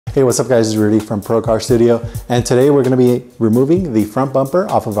Hey, what's up guys, it's Rudy from Pro Car Studio, and today we're going to be removing the front bumper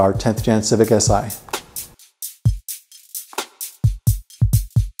off of our 10th Gen Civic Si.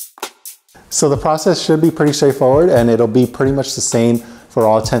 So the process should be pretty straightforward, and it'll be pretty much the same for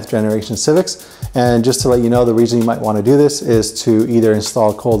all 10th generation Civics. And just to let you know, the reason you might want to do this is to either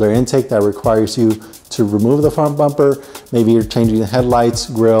install cold air intake that requires you to remove the front bumper, maybe you're changing the headlights,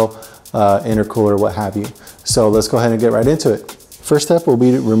 grille, intercooler, what have you. So let's go ahead and get right into it. First step will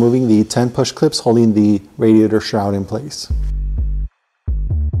be removing the 10 push clips holding the radiator shroud in place.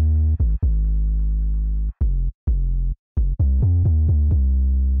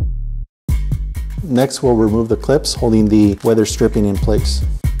 Next, we'll remove the clips holding the weather stripping in place.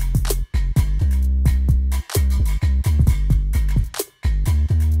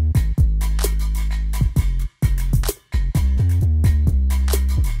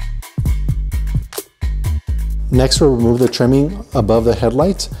 Next, we'll remove the trimming above the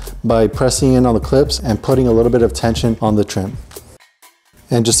headlights by pressing in on the clips and putting a little bit of tension on the trim.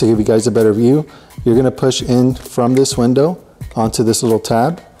 And just to give you guys a better view, you're going to push in from this window onto this little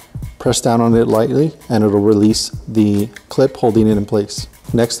tab, press down on it lightly, and it'll release the clip holding it in place.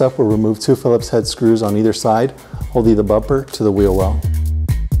 Next up, we'll remove 2 Phillips head screws on either side, holding the bumper to the wheel well.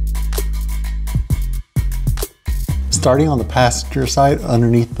 Starting on the passenger side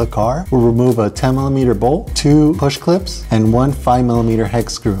underneath the car, we'll remove a 10mm bolt, 2 push clips, and 1 5mm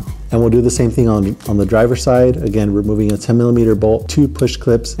hex screw. And we'll do the same thing on the driver's side, again removing a 10mm bolt, 2 push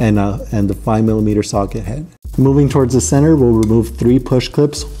clips, and the 5mm socket head. Moving towards the center, we'll remove 3 push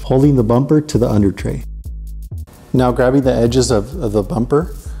clips holding the bumper to the under tray. Now grabbing the edges of the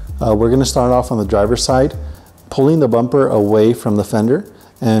bumper, we're going to start off on the driver's side, pulling the bumper away from the fender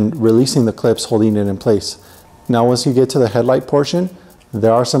and releasing the clips holding it in place. Now once you get to the headlight portion,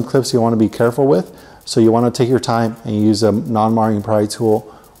 there are some clips you want to be careful with, so you want to take your time and use a non-marring pry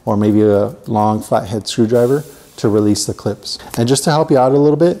tool or maybe a long flathead screwdriver to release the clips. And just to help you out a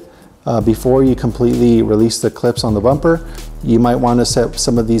little bit, before you completely release the clips on the bumper, you might want to set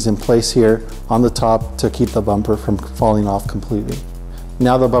some of these in place here on the top to keep the bumper from falling off completely.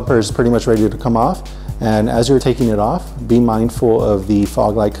 Now the bumper is pretty much ready to come off, and as you're taking it off, be mindful of the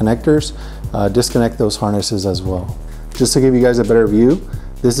fog light connectors. Disconnect those harnesses as well. Just to give you guys a better view,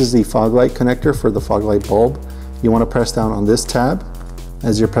 this is the fog light connector for the fog light bulb. You want to press down on this tab.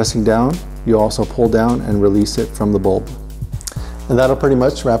 As you're pressing down, you also pull down and release it from the bulb. And that'll pretty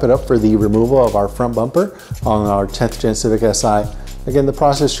much wrap it up for the removal of our front bumper on our 10th Gen Civic Si. Again, the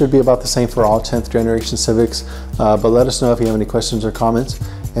process should be about the same for all 10th generation Civics, but let us know if you have any questions or comments.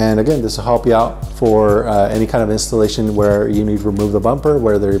 And again, this will help you out for any kind of installation where you need to remove the bumper,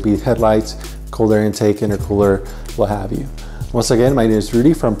 whether it be headlights, cold air intake, intercooler, what have you. Once again, my name is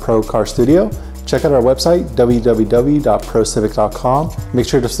Rudy from Pro Car Studio. Check out our website, www.procivic.com. Make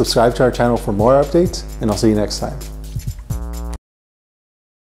sure to subscribe to our channel for more updates, and I'll see you next time.